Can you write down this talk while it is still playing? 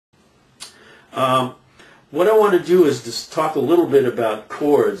What I want to do is just talk a little bit about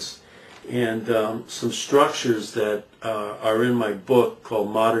chords and some structures that are in my book called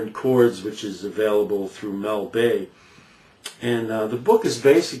Modern Chords, which is available through Mel Bay. And the book is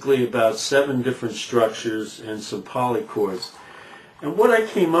basically about 7 different structures and some polychords. And what I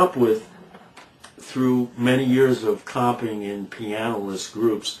came up with through many years of comping in pianoless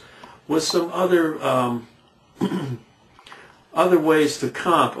groups was some other other ways to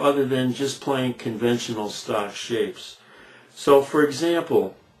comp other than just playing conventional stock shapes. So for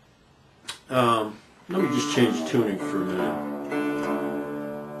example, let me just change tuning for a minute.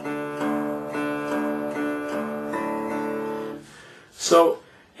 So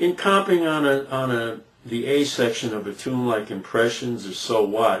in comping on the A section of a tune like Impressions or So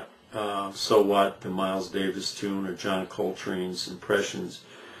What, the Miles Davis tune, or John Coltrane's Impressions,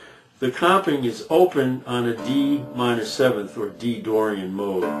 the comping is open on a D minor 7th or D Dorian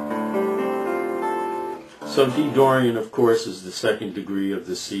mode. So D Dorian, of course, is the 2nd degree of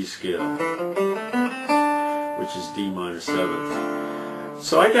the C scale, which is D minor 7th.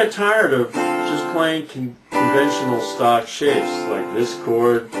 So I got tired of just playing conventional stock shapes like this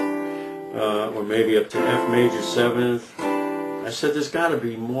chord, or maybe up to F major 7th. I said there's got to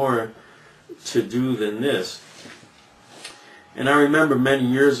be more to do than this. And I remember many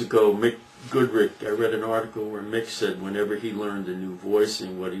years ago, Mick Goodrick, I read an article where Mick said whenever he learned a new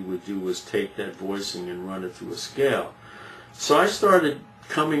voicing, what he would do was take that voicing and run it through a scale. So I started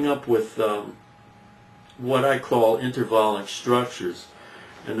coming up with what I call intervallic structures.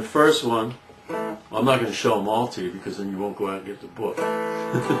 And the first one, well, I'm not going to show them all to you because then you won't go out and get the book.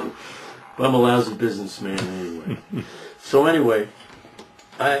 But I'm a lousy businessman anyway. So anyway,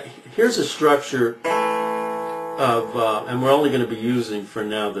 here's a structure of, and we're only going to be using for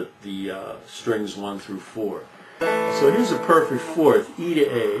now the strings 1 through 4. So here's a perfect fourth, E to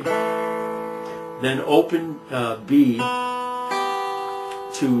A, then open B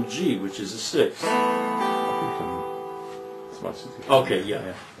to G, which is a 6th. Okay,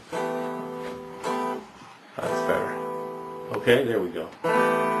 yeah. That's better. Okay, there we go.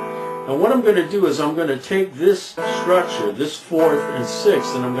 And what I'm going to do is I'm going to take this structure, this 4th and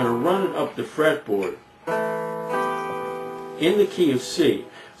 6th, and I'm going to run it up the fretboard in the key of C.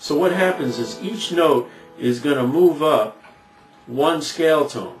 So what happens is each note is going to move up 1 scale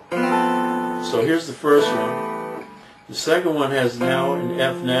tone. So here's the first one. The second one has now an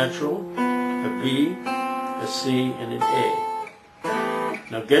F natural, a B, a C, and an A.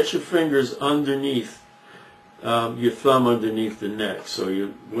 Now get your fingers underneath, your thumb underneath the neck. So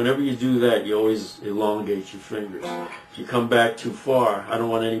whenever you do that, you always elongate your fingers. If you come back too far, I don't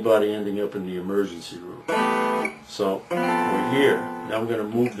want anybody ending up in the emergency room. So we're here. Now I'm going to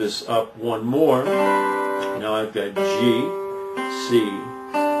move this up 1 more. Now I've got G, C,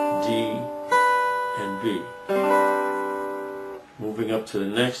 D, and B. Moving up to the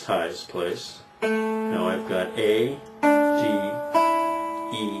next highest place. Now I've got A, D,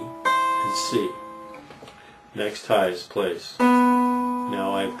 E, and C. Next highest place.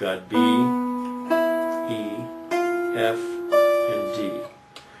 Now I've got B, E, F, and D.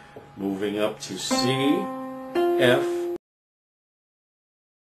 Moving up to C, F,